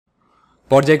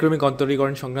পর্যায়ক্রমিক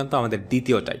অন্তরীকরণ সংক্রান্ত আমাদের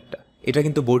দ্বিতীয় টাইপটা, এটা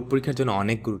কিন্তু বোর্ড পরীক্ষার জন্য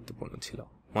অনেক গুরুত্বপূর্ণ ছিল।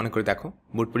 মনে করে দেখো,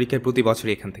 বোর্ড পরীক্ষার প্রতি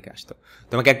বছরই এখান থেকে আসতো।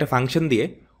 তোমাকে একটা ফাংশন দিয়ে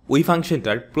ওই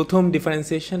ফাংশনটার প্রথম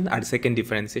ডিফারেন্সিয়েশন আর সেকেন্ড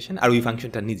ডিফারেন্সিয়েশন আর ওই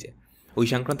ফাংশনটা নিজে ওই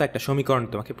সংক্রান্ত একটা সমীকরণ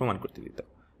তোমাকে প্রমাণ করতে দিত।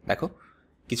 দেখো,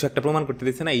 কিছু একটা প্রমাণ করতে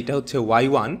দিচ্ছে না, এইটা হচ্ছে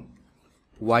y1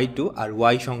 y2 আর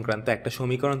y সংক্রান্ত একটা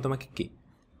সমীকরণ তোমাকে কি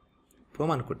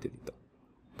প্রমাণ করতে দিত।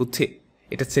 বুঝছি?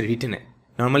 এটা হচ্ছে রিটেনে।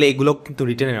 নর্মালি এগুলো কিন্তু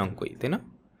রিটেনের অঙ্কই, তাই না?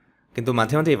 কিন্তু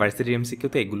মাঝে মাঝে ভার্সিটি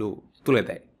এমসিকিউতে এগুলো তুলে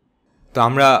দেয়। তো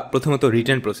আমরা প্রথমত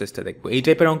রিটেন প্রসেসটা দেখব। এই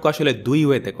টাইপের অঙ্ক আসলে দুই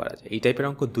ওয়েতে করা যায়। এই টাইপের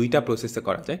অঙ্ক দুইটা প্রসেসে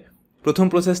করা যায়। প্রথম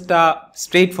প্রসেসটা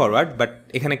স্ট্রেট ফরওয়ার্ড, বাট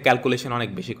এখানে ক্যালকুলেশন অনেক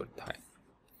বেশি করতে হয়।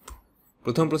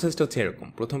 প্রথম প্রসেসটা হচ্ছে এরকম।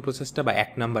 প্রথম প্রসেসটা বা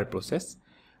 1 নাম্বার প্রসেস,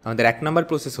 আমাদের 1 নাম্বার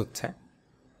প্রসেস হচ্ছে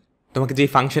তোমাকে যেই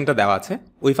ফাংশনটা দেওয়া আছে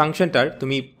ওই ফাংশনটার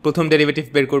তুমি প্রথম ডেরিভেটিভ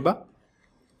বের করবা,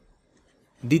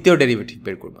 দ্বিতীয় ডেরিভেটিভ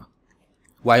বের করবা,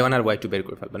 y1 আর y2 বের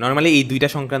করে ফেলবা। নর্মালি এই দুইটা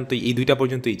সংক্রান্তই, এই দুইটা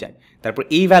পর্যন্তই যায়। তারপর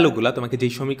এই ভ্যালুগুলো তোমাকে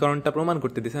যেই সমীকরণটা প্রমাণ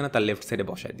করতে দিছে না তার লেফট সাইডে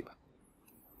বসায় দিবা।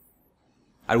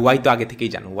 আর y তো আগে থেকেই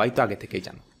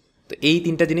জানো। তো এই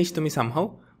তিনটা জিনিস তুমি সামহাও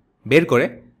বের করে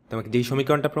তোমাকে যেই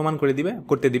সমীকরণটা প্রমাণ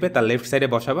করতে দিবে তার লেফট সাইডে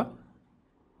বসাবা,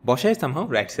 বসায় সামহাও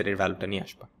রাইট সাইডের ভ্যালুটা নিয়ে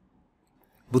আসবা।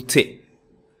 বুঝছি?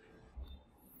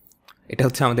 এটা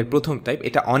হচ্ছে আমাদের প্রথম টাইপ।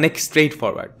 এটা অনেক স্ট্রেইট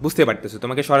ফরওয়ার্ড, বুঝতে পারতেছো?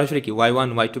 তোমাকে সরাসরি কি y1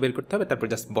 y2 বের করতে হবে, তারপর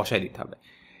জাস্ট বসায় দিতে হবে।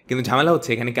 কিন্তু ঝামেলা হচ্ছে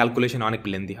এখানে ক্যালকুলেশন অনেক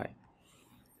লেন্দি হয়।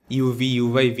 uv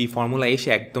ফর্মুলা এসে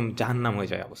একদম জাহান্নাম হয়ে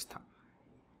যায় অবস্থা।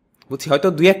 বুঝছি? হয়তো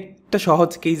দুই একটা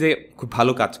সহজ কেজে খুব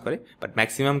ভালো কাজ করে, বাট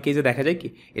ম্যাক্সিমাম কেজে দেখা যায় কি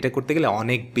এটা করতে গেলে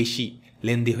অনেক বেশি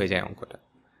লেন্দি হয়ে যায় অঙ্কটা।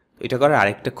 এটা করার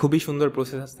আরেকটা খুবই সুন্দর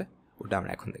প্রসেস আছে, ওটা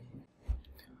আমরা এখন দেখব।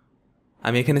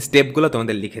 আমি এখানে স্টেপগুলো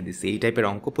তোমাদের লিখে দিচ্ছি। এই টাইপের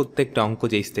অঙ্ক, প্রত্যেকটা অঙ্ক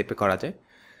যেই স্টেপে করা যায়।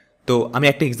 তো আমি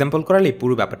একটা এক্সাম্পল করালেই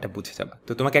পুরো ব্যাপারটা বুঝে যাবা।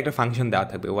 তো তোমাকে একটা ফাংশন দেওয়া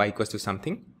থাকবে y =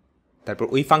 সামথিং, তারপর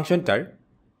ওই ফাংশনটার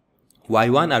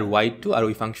y1 আর y2 আর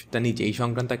ওই ফাংশনটা নিজে এই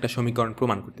সংক্রান্ত একটা সমীকরণ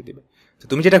প্রমাণ করতে দিবে। তো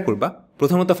তুমি যেটা করবা,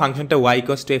 প্রথমত ফাংশনটা y =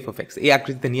 f(x) এই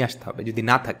আকৃতিতে নিয়ে আসতে হবে, যদি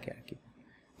না থাকে আর কি।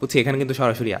 বুঝছি? এখানে কিন্তু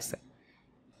সরাসরি আসে।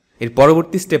 এর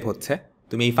পরবর্তী স্টেপ হচ্ছে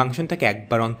তুমি এই ফাংশনটাকে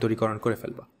একবার অন্তরীকরণ করে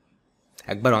ফেলবা।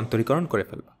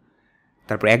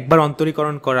 তারপর একবার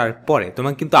অন্তরীকরণ করার পরে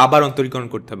তোমাকে কিন্তু আবার অন্তরীকরণ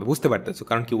করতে হবে, বুঝতে পারতেছো?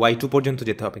 কারণ কি y2 পর্যন্ত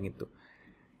যেতে হবে। কিন্তু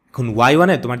এখন y1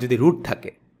 এ তোমার যদি রুট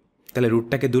থাকে তাহলে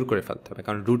রুটটাকে দূর করে ফেলতে হবে,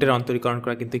 কারণ রুটের অন্তরীকরণ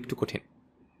করা কিন্তু একটু কঠিন,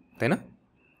 তাই না?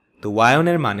 তো y1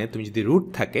 এর মানে তুমি যদি রুট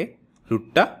থাকে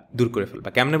রুটটা দূর করে ফেলবা।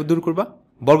 কেমনে দূর করবা?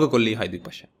 বর্গ করলেই হয় দুই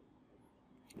পাশে।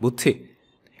 বুঝছি?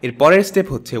 এর পরের স্টেপ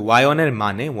হচ্ছে y1 এর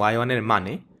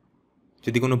মানে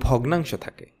যদি কোনো ভগ্নাংশ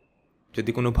থাকে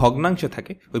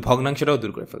ওই ভগ্নাংশটাও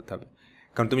দূর করে ফেলতে হবে।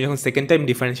 কারণ তুমি যখন সেকেন্ড টাইম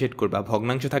ডিফারেন্সিয়েট করবা,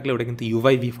 ভগ্নাংশ থাকলে ওটা কিন্তু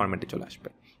u/v ফরম্যাটে চলে আসবে।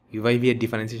 u/v এর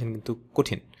ডিফারেন্সিয়েশন কিন্তু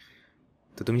কঠিন।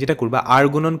 তো তুমি যেটা করবা, আর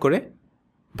গুণন করে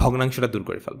ভগ্নাংশটা দূর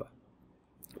করে ফেলবা।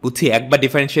 বুঝছি? একবার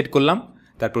ডিফারেন্সিয়েট করলাম,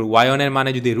 তারপর y1 এর মানে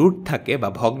যদি রুট থাকে বা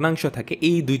ভগ্নাংশ থাকে,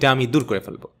 এই দুইটা আমি দূর করে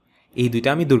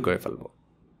ফেলবো।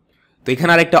 তো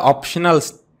এখানে আরেকটা অপশনাল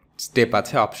স্টেপ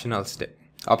আছে। অপশনাল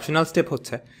স্টেপ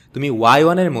হচ্ছে তুমি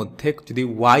y1 এর মধ্যে যদি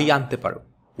y আনতে পারো,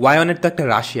 y1 এর তো একটা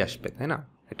রাশি আসবে, তাই না?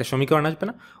 একটা সমীকরণ আসবে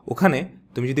না? ওখানে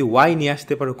তুমি যদি y নিয়ে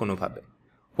আসতে পারো কোনোভাবে,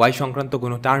 y সংক্রান্ত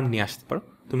কোনো টার্ম নিয়ে আসতে পারো,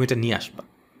 তুমি এটা নিয়ে আসবা।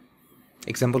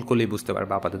 এক্সাম্পল করলেই বুঝতে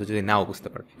পারবা, আপাতত যদি নাও বুঝতে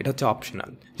পারো। এটা হচ্ছে অপশনাল,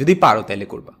 যদি পারো তাইলে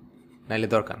করবা, নাইলে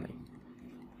দরকার নেই।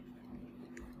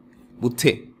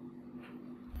 বুঝছে?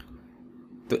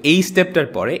 তো এই স্টেপটার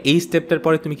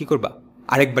পরে তুমি কি করবা?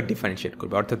 আরেকবার ডিফারেন্সিয়েট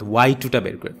করবা, অর্থাৎ y2টা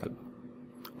বের করে ফেলবা।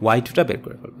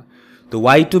 তো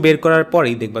y2 বের করার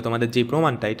পরেই দেখবা তোমাদের যে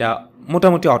প্রমাণটা, এটা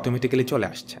মোটামুটি অটোমেটিক্যালি চলে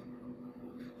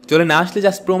না আসলে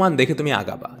জাস্ট প্রমাণ দেখে তুমি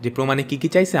আগাবা, যে প্রমাণে কি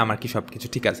চাইছে, আমার কি সব কিছু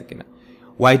ঠিক আছে কিনা।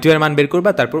 y2 এর মান বের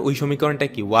করবা, তারপর ওই সমীকরণটা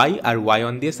কি y আর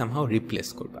y1 দিয়ে সামহাও রিপ্লেস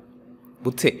করবা।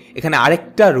 বুঝছে? এখানে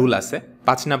আরেকটা রুল আছে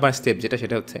 5 নাম্বার স্টেপ,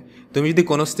 সেটা হচ্ছে তুমি যদি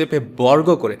কোনো স্টেপে বর্গ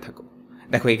করে থাকো,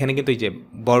 দেখো এখানে কিন্তু এই যে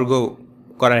বর্গ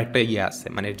করার একটা আছে,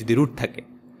 মানে যদি রুট থাকে,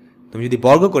 তুমি যদি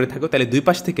বর্গ করে থাকো তাহলে দুই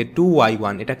পাশ থেকে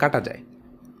 2y1 এটা কাটা যায়।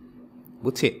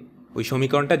 বুঝছে? ওই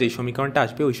সমীকরণটা, যে সমীকরণটা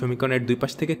আসবে ওই সমীকরণের দুই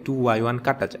পাশ থেকে 2y1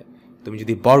 কাটা যায় তুমি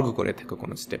যদি বর্গ করে থাকো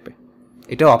কোনো স্টেপে।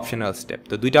 এটাও অপশনাল স্টেপ।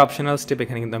 তো দুইটা অপশনাল স্টেপ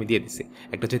এখানে কিন্তু আমি দিয়ে দিচ্ছি।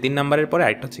 একটা হচ্ছে 3 নাম্বারের পরে,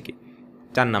 আরেকটা হচ্ছে কি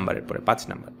 4 নাম্বারের পরে, 5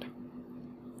 নাম্বারটা।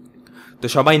 তো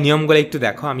সবাই নিয়মগুলো একটু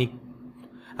দেখো,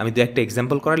 আমি দু একটা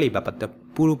এক্সাম্পল করালেই ব্যাপারটা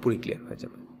পুরোপুরি ক্লিয়ার হয়ে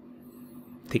যাবে।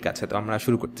 ঠিক আছে, তো আমরা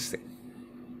শুরু করতেছি।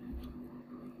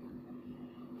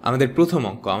 আমাদের প্রথম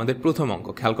অঙ্ক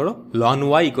খেয়াল করো, ln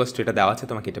y = এটা দেওয়া আছে,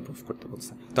 তোমাকে এটা প্রুফ করতে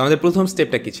বলছে। তো আমাদের প্রথম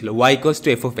স্টেপটা কি ছিল? y =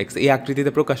 f(x) এই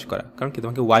আকৃতিতে প্রকাশ করা। কারণ কি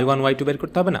তোমাকে y1 y2 বের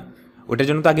করতে হবে না? ওটার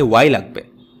জন্য তো আগে y লাগবে।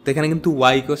 তো এখানে কিন্তু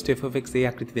y = f(x) এই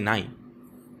আকৃতিতে নাই,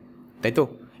 তাই তো?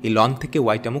 এই লন থেকে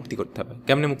yটা মুক্তি করতে হবে।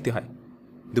 কেমনে মুক্তি হয়?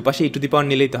 দুপাশে ই টু দি পাওয়ার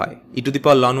নিলেই তো হয়। ই to the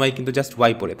power loan Y কিন্তু জাস্ট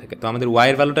ওয়াই পড়ে থাকে, তো আমাদের ওয়াই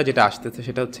এর ভ্যালুটা যেটা আসতেছে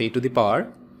সেটা হচ্ছে ই to the power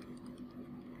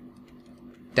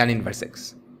tan inverse x.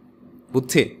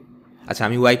 বুঝছি? আচ্ছা,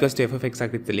 আমি Y equals to F of x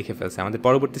আকৃতিতে লিখে ফেলছি। আমাদের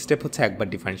পরবর্তী স্টেপ হচ্ছে একবার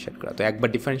ডিফারেন্সিয়েট করা। তো একবার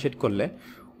ডিফারেন্সিয়েট করলে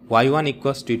Y one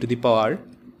equals to E to the power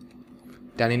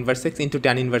tan inverse x into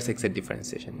tan inverse এক্সের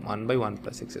ডিফারেন্সিয়েশন 1/1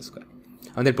 প্লাস এক্স স্কোয়ার।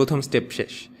 আমাদের প্রথম স্টেপ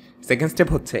শেষ। সেকেন্ড স্টেপ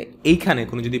হচ্ছে এইখানে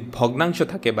কোনো যদি ভগ্নাংশ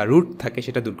থাকে বা রুট থাকে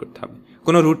সেটা দূর করতে হবে।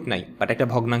 কোনো রুট নাই, বাট একটা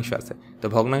ভগ্নাংশ আছে। তো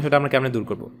ভগ্নাংশটা আমরা কেমন দূর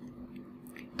করবো?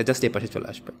 এটা জাস্ট এই পাশে চলে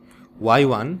আসবে। Y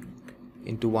one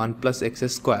into 1 plus x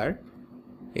square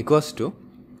equals to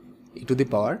E to the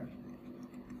power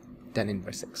tan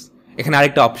inverse x. এখানে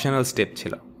আরেকটা অপশনাল স্টেপ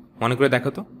ছিল, মনে করে দেখো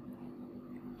তো।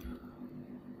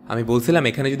 আমি বলছিলাম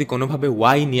এখানে যদি কোনোভাবে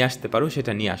ওয়াই নিয়ে আসতে পারো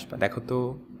সেটা নিয়ে আসবা। দেখো তো,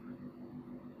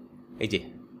 এই যে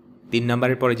 3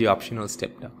 নম্বরের পরে যে অপশনাল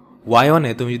স্টেপটা, ওয়াই ওয়ানে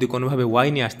তুমি যদি কোনোভাবে ওয়াই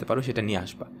নিয়ে আসতে পারো সেটা নিয়ে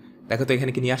আসবা। দেখো তো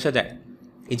এখানে কি নিয়ে আসা যায়?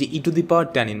 এই যে ই to the power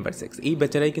tan inverse x, এই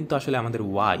বেচারাই কিন্তু আসলে আমাদের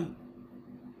ওয়াই,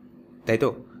 তাই তো?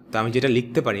 তো আমি যেটা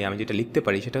লিখতে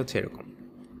পারি সেটা হচ্ছে এরকম,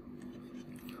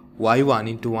 Y one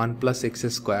into 1 plus x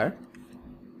square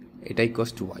এটা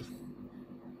ইকুয়ালস টু ওয়াই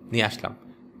নিয়ে আসলাম।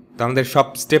 তো আমাদের সব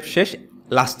স্টেপ শেষ,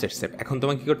 লাস্টের স্টেপ। এখন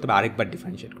তোমাকে কী করতে হবে? আরেকবার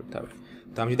ডিফারেন্সিয়েট করতে হবে।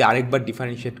 তো আমি যদি আরেকবার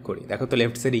ডিফারেন্সিয়েট করি, দেখো তো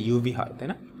লেফট সাইডে ইউভি হয়, তাই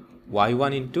না? Y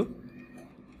one into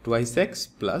 2x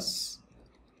plus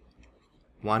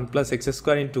 1 plus x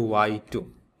square into Y two,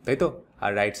 তাই তো?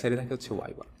 আর রাইট সাইডে থাকে হচ্ছে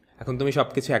ওয়াই ওয়ান। এখন তুমি সব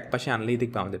কিছু এক পাশে আনলেই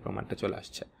দেখবে আমাদের প্রমাণটা চলে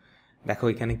আসছে। দেখো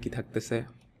এখানে কি থাকতেছে,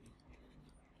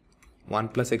 1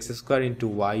 plus x square into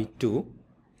Y two,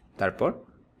 তারপর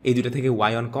এই দুটো থেকে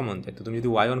ওয়াই ওয়ান কমন যায়। তো তুমি যদি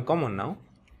ওয়াই ওয়ান কমন নাও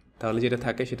তাহলে যেটা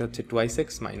থাকে সেটা হচ্ছে 2x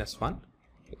মাইনাস 1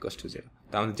 ইকুয়ালস টু 0।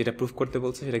 তো আমাদের যেটা প্রুফ করতে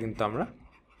বলছে সেটা কিন্তু আমরা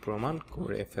প্রমাণ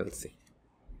করে ফেলছি।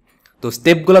 তো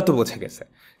স্টেপগুলো তো বোঝা গেছে,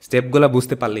 স্টেপগুলো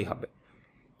বুঝতে পারলেই হবে।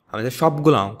 আমাদের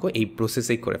সবগুলো অঙ্ক এই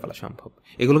প্রসেসেই করে ফেলা সম্ভব।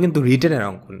 এগুলো কিন্তু রিটেনের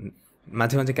অঙ্ক,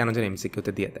 মাঝে মাঝে কেন যেন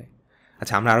এমসিকিউতে দিয়ে দেয়।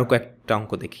 আচ্ছা, আমরা আরও কয়েকটা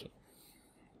অঙ্ক দেখি।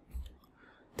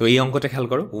 তো এই অঙ্কটা খেয়াল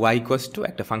করো, ওয়াই ইকুয়ালস টু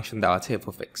একটা ফাংশন দেওয়া আছে এফ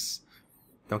অফ এক্স।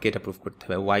 তোমাকে এটা প্রুফ করতে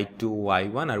হবে, ওয়াই টু ওয়াই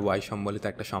ওয়ান আর ওয়াই সম্বলিত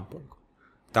একটা সম্পর্ক।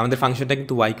 তো আমাদের ফাংশনটা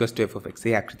কিন্তু Y equals to F of x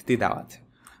এই আকৃতিতে দেওয়া আছে।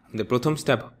 আমাদের প্রথম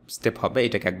স্টেপ হবে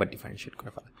এটাকে একবার ডিফারেন্সিয়েট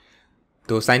করে ফেলা।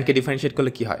 তো সাইনকে ডিফারেন্সিয়েট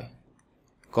করলে কি হয়?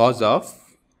 Cause of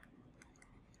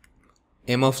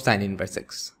M of sign inverse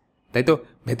x, তাই তো?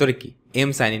 ভেতরে কি এম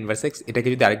সাইন ইনভার্স এক্স, এটাকে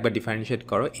যদি আরেকবার ডিফারেন্সিয়েট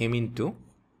করো, M into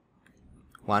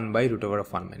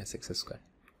 1/√1 minus x square,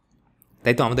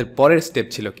 তাই তো? আমাদের পরের স্টেপ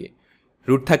ছিল কি?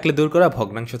 রুট থাকলে দূর করা,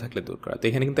 ভগ্নাংশ থাকলে দূর করা। তো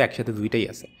এখানে কিন্তু একসাথে দুইটাই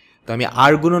আছে। তো আমি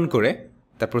আর গুণন করে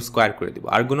তারপর স্কোয়ার করে দিব।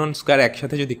 আর গুণন স্কোয়ার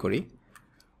একসাথে যদি করি,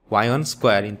 Y one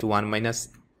square into 1 minus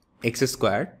x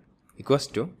square equals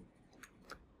to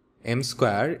M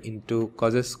square into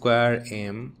cos square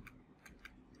M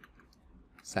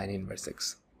sign inverse x.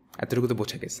 এতটুকু তো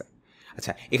বোঝা গেছে।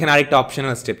 আচ্ছা, এখানে আরেকটা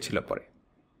অপশনাল স্টেপ ছিল পরে,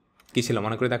 কী ছিল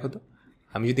মনে করে দেখো তো।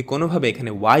 আমি যদি কোনোভাবে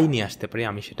এখানে ওয়াই নিয়ে আসতে পারি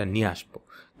আমি সেটা নিয়ে আসবো।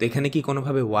 তো এখানে কি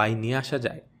কোনোভাবে ওয়াই নিয়ে আসা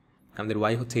যায়? আমাদের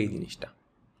ওয়াই হচ্ছে এই জিনিসটা,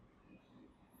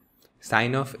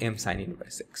 sign of M sign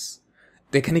inverse x.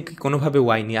 তো এখানে কি কোনোভাবে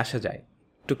ওয়াই নিয়ে আসা যায়?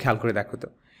 একটু খেয়াল করে দেখো তো,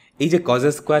 এই যে কজ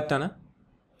স্কোয়ারটা না,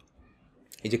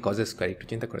 এই যে কজ স্কোয়ার, একটু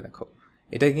চিন্তা করে দেখো,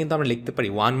 এটাকে কিন্তু আমরা লিখতে পারি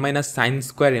 1 minus sine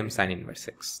square M sign inverse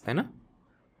x, তাই না?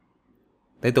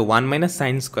 তাই তো 1 মাইনাস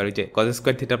সাইন স্কোয়ার, ওই যে cos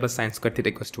square theta plus sine square theta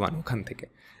equals to 1, ওখান থেকে।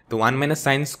 তো 1 minus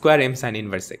sine square M sign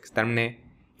inverse x, তার মানে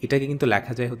এটাকে কিন্তু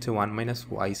লেখা যায় হচ্ছে 1 মাইনাস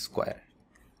ওয়াই স্কোয়ার,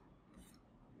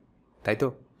 তাই তো?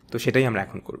 তো সেটাই আমরা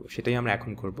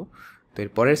এখন করব। তো এর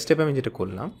পরের স্টেপে আমি যেটা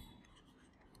করলাম,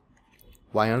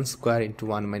 Y one square into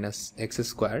 1 minus x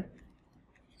square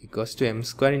equals to M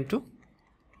square into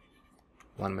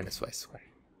 1 minus Y square.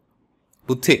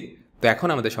 বুঝছি? তো এখন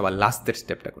আমাদের সবার লাস্টের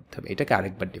স্টেপটা করতে হবে, এটাকে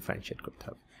আরেকবার ডিফারেন্সিয়েট করতে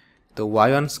হবে। তো ওয়াই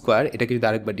ওয়ান স্কোয়ার এটাকে যদি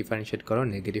আরেকবার ডিফারেন্সিয়েট করো,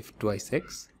 negative 2x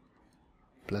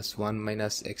plus 1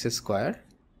 minus x square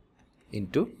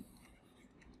into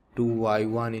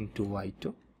 2y1 into Y two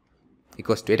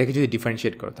equals to, এটাকে যদি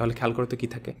ডিফারেন্সিয়েট করো তাহলে খেয়াল করো তো কী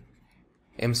থাকে,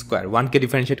 এম স্কোয়ার। 1কে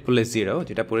ডিফারেন্সিয়েট করলে 0,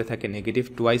 যেটা পড়ে থাকে নেগেটিভ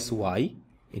 2y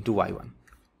ইন্টু ওয়াই1,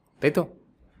 তাই তো?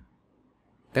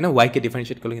 তাই না? ওয়াইকে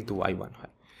ডিফারেন্সিয়েট করলে কিন্তু ওয়াই1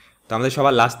 হয়। তো আমাদের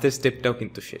সবার লাস্টের স্টেপটাও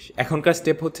কিন্তু শেষ। এখনকার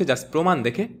স্টেপ হচ্ছে জাস্ট প্রমাণ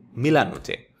দেখে মিলানো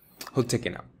যে হচ্ছে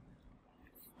কিনা।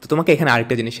 তো তোমাকে এখানে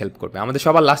আরেকটা জিনিস হেল্প করবে, আমাদের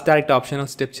সবার লাস্টে আরেকটা অপশনাল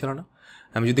স্টেপ ছিল না?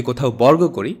 আমি যদি কোথাও বর্গ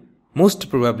করি, মোস্ট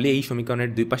প্রবাবলি এই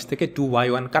সমীকরণের দুই পাশ থেকে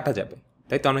 2y1 কাটা যাবে,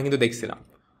 তাই তো? আমরা কিন্তু দেখছিলাম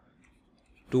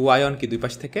 2y1 কি দুই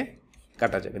পাশ থেকে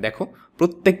কাটা যাবে। দেখো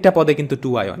প্রত্যেকটা পদে কিন্তু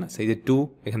 2y1 আছে, এই যে 2,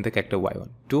 এখান থেকে একটা y1,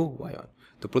 2y1।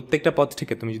 তো প্রত্যেকটা পদ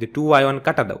থেকে তুমি যদি 2y1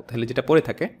 কাটা দাও তাহলে যেটা পড়ে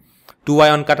থাকে,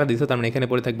 2y1 কাটা দিছো, তার মানে এখানে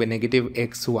পড়ে থাকবে নেগেটিভ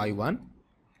xy1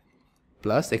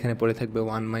 প্লাস এখানে পড়ে থাকবে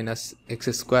 1 minus x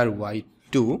square Y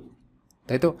two,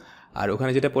 তাই তো? আর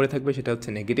ওখানে যেটা পড়ে থাকবে সেটা হচ্ছে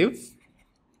নেগেটিভ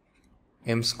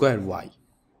এম স্কোয়ার ওয়াই।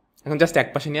 এখন জাস্ট এক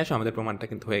পাশে নিয়ে আসো, আমাদের প্রমাণটা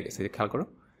কিন্তু হয়ে গেছে, খেয়াল করো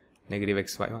নেগেটিভ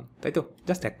এক্স ওয়াই ওয়ান, তাই তো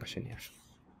জাস্ট এক পাশে নিয়ে আসো।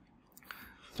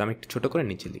 তো আমি একটু ছোটো করে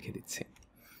নিচে লিখে দিচ্ছি।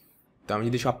 তো আমি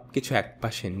যদি সব কিছু এক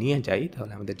পাশে নিয়ে যাই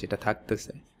তাহলে আমাদের যেটা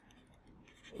থাকতেছে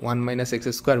 1 minus x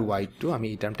square Y two, আমি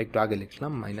এই টার্মটা একটু আগে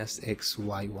লিখলাম, minus x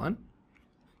Y one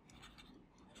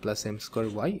plus M square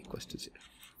Y equals to 0।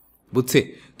 বুঝছি?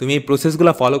 তুমি এই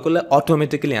প্রসেসগুলো ফলো করলে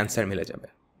অটোমেটিক্যালি অ্যান্সার মিলে যাবে।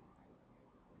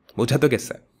 বোঝা তো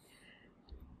গেছে?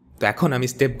 তো এখন আমি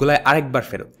স্টেপগুলো আরেকবার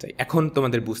ফেরত যাই, এখন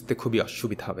তোমাদের বুঝতে খুবই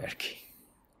অসুবিধা হবে আর কি।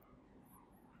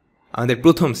 আমাদের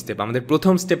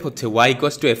প্রথম স্টেপ হচ্ছে Y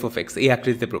equals to F of x এই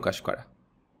আকৃতিতে প্রকাশ করা,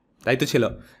 তাই তো ছিল?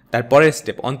 তারপরের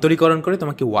স্টেপ অন্তরীকরণ করে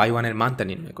তোমাকে ওয়াই ওয়ানের মানটা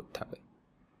নির্ণয় করতে হবে।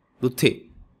 বুঝছি?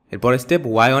 এরপরের স্টেপ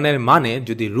ওয়াই ওয়ানের মানে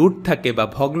যদি রুট থাকে বা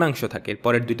ভগ্নাংশ থাকে,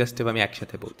 এরপরের দুইটা স্টেপ আমি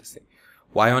একসাথে বলতেছি।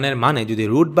 ওয়াই ওয়ানের মানে যদি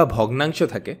রুট বা ভগ্নাংশ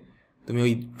থাকে, তুমি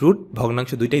ওই রুট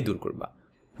ভগ্নাংশ দুইটাই দূর করবা।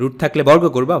 রুট থাকলে বর্গ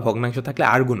করবা, ভগ্নাংশ থাকলে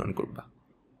আর গুণন করবা।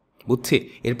 বুঝছি?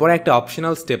 এরপরে একটা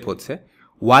অপশনাল স্টেপ হচ্ছে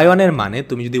ওয়াই ওয়ানের মানে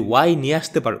তুমি যদি ওয়াই নিয়ে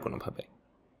আসতে পারো কোনোভাবে,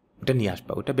 ওটা নিয়ে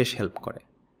আসবা, ওটা বেশ হেল্প করে।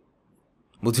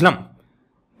 বুঝলাম?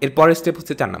 এরপরের স্টেপ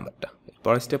হচ্ছে 4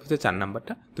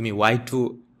 নাম্বারটা, তুমি ওয়াই টু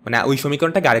মানে ওই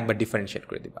সমীকরণটাকে আরেকবার ডিফারেন্সিয়েট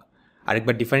করে দিবা।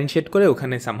 আরেকবার ডিফারেন্সিয়েট করে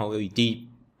ওখানে সামহাও ওই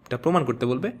ডিটা প্রমাণ করতে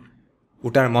বলবে,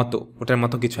 ওটার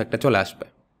মতো কিছু একটা চলে আসবে।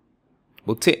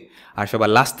 বুঝছি? আর সবার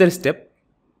লাস্টের স্টেপ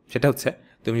সেটা হচ্ছে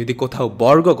তুমি যদি কোথাও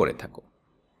বর্গ করে থাকো,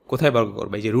 কোথায় বর্গ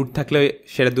করবে? এই যে রুট থাকলে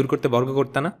সেটা দূর করতে বর্গ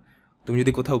করতে না, তুমি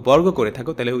যদি কোথাও বর্গ করে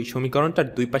থাকো তাহলে ওই সমীকরণটার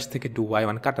দুই পাশ থেকে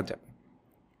 2y1 কাটা যাবে।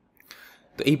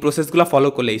 তো এই প্রসেসগুলো ফলো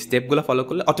করলে, এই স্টেপগুলো ফলো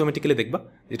করলে অটোমেটিক্যালি দেখবা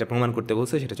যেটা প্রমাণ করতে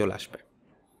বলছে সেটা চলে আসবে।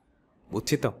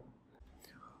 বুঝছি তো?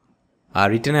 আর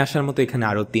রিটার্নে আসার মতো এখানে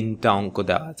আরও 3টা অঙ্ক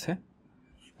দেওয়া আছে,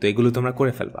 তো এগুলো তোমরা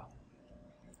করে ফেলবা।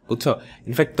 বুঝছো?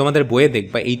 ইনফ্যাক্ট তোমাদের বইয়ে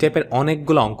দেখবা এই টাইপের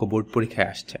অনেকগুলো অঙ্ক বোর্ড পরীক্ষায়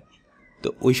আসছে। তো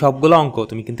ওই সবগুলো অঙ্ক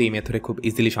তুমি কিন্তু এই মেথডে খুব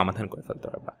ইজিলি সমাধান করে ফেলতে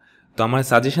পারবা। তো আমার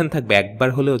সাজেশন থাকবে একবার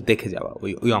হলেও দেখে যাওয়া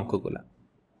ওই অঙ্কগুলো।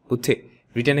 বুঝছে?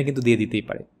 রিটার্নে কিন্তু দিয়ে দিতেই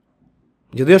পারে,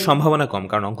 যদিও সম্ভাবনা কম,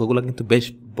 কারণ অঙ্কগুলো কিন্তু বেশ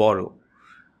বড়।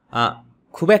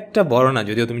 খুব একটা বড় না,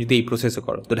 যদিও তুমি যদি এই প্রসেসও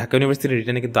করো, তো ঢাকা ইউনিভার্সিটির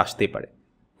রিটার্নে কিন্তু আসতেই পারে।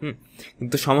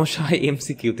 কিন্তু সমস্যা হয়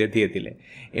এমসিকিউতে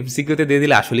দিয়ে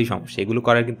দিলে আসলেই সমস্যা। এগুলো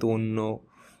করার কিন্তু অন্য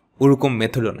ওরকম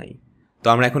মেথডও নাই। তো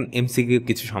আমরা এখন এমসিকিউ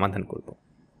কিছু সমাধান করব।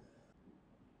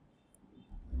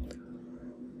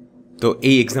 তো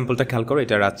এই এক্সাম্পলটা খেয়াল করো,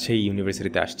 এটা রাজশাহী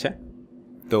ইউনিভার্সিটিতে আসছে।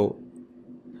 তো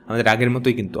আমাদের আগের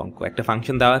মতোই কিন্তু অঙ্ক, একটা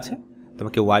ফাংশন দেওয়া আছে,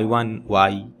 তোমাকে y1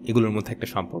 y এগুলোর মধ্যে একটা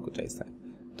সম্পর্ক চাইছে।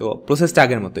 তো প্রসেসটা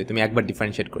আগের মতোই, তুমি একবার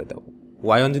ডিফারেন্সিয়েট করে দাও।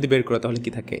 y1 যদি বের করো তাহলে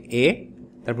কি থাকে? a,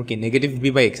 তারপর কি negative b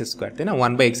by x square, তাই না?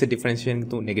 1/x এর ডিফারেন্সিয়েশন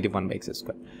কিন্তু নেগেটিভ 1/x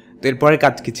স্কোয়ার। তো এরপরে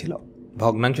কাজ কি ছিল?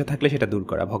 ভগ্নাংশ থাকলে সেটা দূর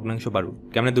করা, ভগ্নাংশ বা রুট।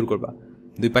 কেমনে দূর করবা?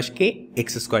 দুই পাশকে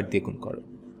এক্স স্কোয়ার দিয়ে গুণ করো।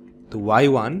 তো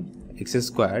y1 x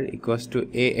square equals to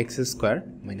a x square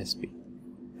minus b।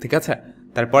 ঠিক আছে?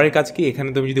 তারপরের কাজ কি? এখানে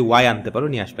তুমি যদি y আনতে পারো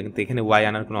নিয়ে আসবে, কিন্তু এখানে y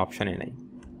আনার কোনো অপশানই নাই।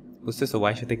 বুঝতেছো?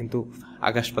 ওয়াইয়ের সাথে কিন্তু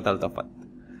আকাশ পাতাল তফাৎ।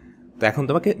 তো এখন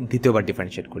তোমাকে দ্বিতীয়বার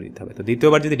ডিফারেন্সিয়েট করে দিতে হবে। তো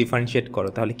দ্বিতীয়বার যদি ডিফারেন্সিয়েট করো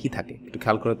তাহলে কি থাকে একটু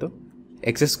খেয়াল করো তো।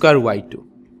 এক্স স্কোয়ার ওয়াই টু,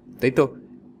 তাই তো?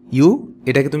 ইউ,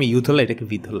 এটাকে তুমি ইউ ধরলা, এটাকে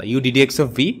V Dharla. You DD x of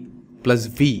V plus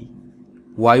V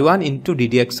Y one into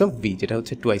DD x of V, যেটা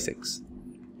হচ্ছে 2x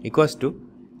equals to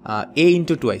A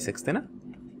into 2x, তাই না?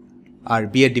 আর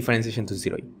বি এর ডিফারেন্সিয়েশন তো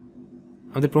 0।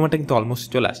 আমাদের প্রমাণটা কিন্তু অলমোস্ট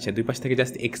চলে আসছে। দুই পাশ থেকে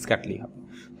জাস্ট এক্স কাটলেই হবে।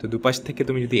 তো দুই পাশ থেকে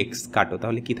তুমি যদি এক্স কাটো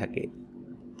তাহলে কি থাকে?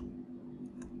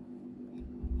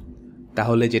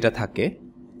 তাহলে যেটা থাকে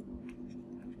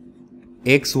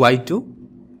এক্স ওয়াই টু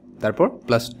তারপর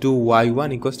প্লাস 2y1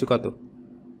 ইকুয়ালস টু কত?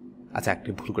 আচ্ছা, একটা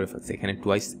ভুল করে ফেলছি, এখানে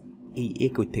টুয়াইস এই এ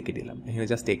কই থেকে দিলাম, এখানে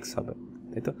জাস্ট এক্স হবে,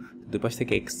 তাই তো? দুই পাশ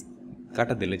থেকে এক্স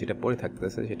কাটা দিলে যেটা পরে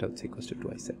থাকতেছে সেটা হচ্ছে ইকুয়ালস টু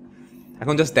 2x।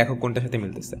 এখন জাস্ট দেখো কোনটার সাথে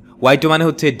মিলতেছে। y2 মানে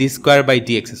হচ্ছে D square by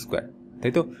dx square,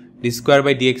 তাই তো? D square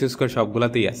by dx square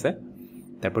সবগুলাতেই আছে।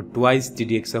 তারপর 2x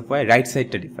ddx of y, right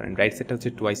সাইডটা ডিফারেন্ট, রাইট সাইডটা হচ্ছে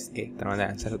 2x a, তার মানে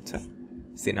অ্যান্সার হচ্ছে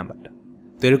সি নাম্বারটা।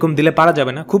 তো এরকম দিলে পারা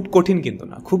যাবে না, খুব কঠিন কিন্তু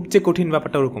না, খুব যে কঠিন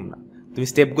ব্যাপারটা ওরকম না। তুমি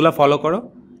স্টেপগুলো ফলো করো,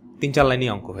 3-4 লাইনই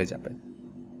অঙ্ক হয়ে যাবে।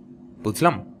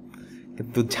 বুঝলাম?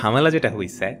 কিন্তু ঝামেলা যেটা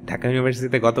হয়েছে, ঢাকা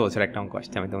ইউনিভার্সিটিতে গত বছর একটা অঙ্ক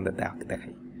আসছে, আমি তোমাদের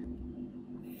দেখাই।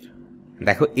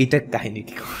 দেখো এইটার কাহিনী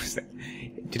কি করছে,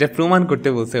 যেটা প্রমাণ করতে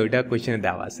বলছে ওইটা কোয়েশ্চেনে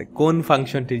দেওয়া আছে, কোন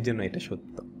ফাংশনটির জন্য এটা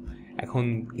সত্য। এখন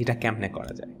এটা কেমনে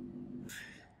করা যায়?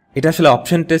 এটা আসলে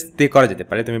অপশন টেস্ট দিয়ে করা যেতে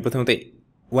পারে। তুমি প্রথমত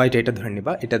ওয়াইটা এটা ধরে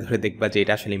নিবা, এটা ধরে দেখবা যে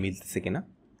এটা আসলে মিলতেছে কিনা।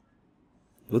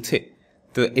 বুঝছে?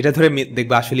 তো এটা ধরে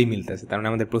দেখবা আসলেই মিলতেছে, তার মানে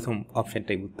আমাদের প্রথম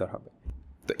অপশনটাই উত্তর হবে।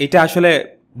 তো এটা আসলে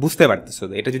বুঝতে পারতেছো,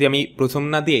 এটা যদি আমি প্রথম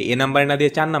না দিয়ে এ নাম্বারে না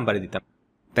দিয়ে 4 নাম্বারে দিতাম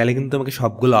তাহলে কিন্তু তোমাকে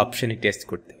সবগুলো অপশনই টেস্ট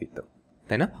করতে হইতো,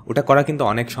 তাই না? ওটা করা কিন্তু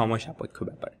অনেক সময় সাপেক্ষ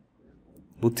ব্যাপার।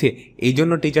 বুঝছি? এই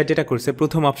জন্য টিচার যেটা করছে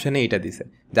প্রথম অপশানে এটা দিছে,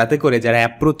 যাতে করে যারা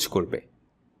অ্যাপ্রোচ করবে,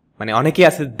 মানে অনেকেই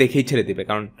আছে দেখেই ছেড়ে দিবে,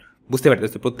 কারণ বুঝতে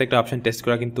পারতেছে প্রত্যেকটা অপশান টেস্ট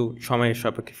করা কিন্তু সময়ের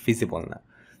সাপেক্ষে ফিজিবল না।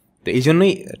 তো এই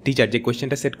জন্যই টিচার যে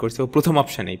কোয়েশ্চেনটা সেট করছে ও প্রথম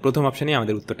অপশানেই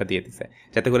আমাদের উত্তরটা দিয়ে দিছে,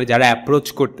 যাতে করে যারা অ্যাপ্রোচ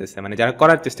করতেছে, মানে যারা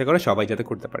করার চেষ্টা করে সবাই যাতে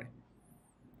করতে পারে।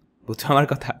 বুঝছো আমার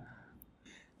কথা?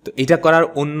 তো এটা করার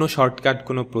অন্য শর্টকাট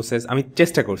কোনো প্রসেস আমি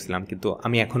চেষ্টা করছিলাম, কিন্তু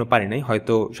আমি এখনও পারি নাই,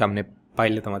 হয়তো সামনে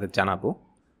পাইলে তোমাদের জানাবো।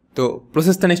 তো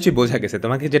প্রসেসটা নিশ্চয়ই বোঝা গেছে।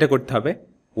 তোমাকে যেটা করতে হবে,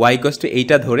 ওয়াই কস্ট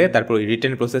এইটা ধরে তারপর ওই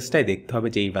রিটার্ন প্রসেসটাই দেখতে হবে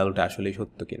যে এই ভ্যালুটা আসলেই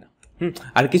সত্য কিনা।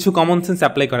 আর কিছু কমন সেন্স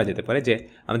অ্যাপ্লাই করা যেতে পারে যে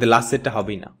আমাদের লাস্ট সেটটা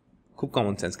হবেই না, খুব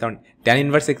কমন সেন্স, কারণ ট্যান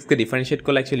ইনভার্স এক্সকে ডিফারেন্সিয়েট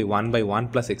করলে অ্যাকচুয়ালি 1/1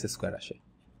 প্লাস এক্স স্কোয়ার আসে,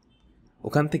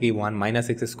 ওখান থেকেই 1 মাইনাস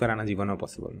এক্স স্কোয়ার আনা জীবনেও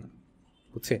পসিবল না,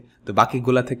 বুঝছে? তো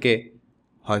বাকিগুলা থেকে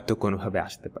হয়তো কোনোভাবে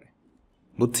আসতে পারে,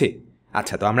 বুঝছি?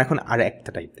 আচ্ছা, তো আমরা এখন আর একটা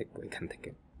টাইপ দেখবো এখান থেকে।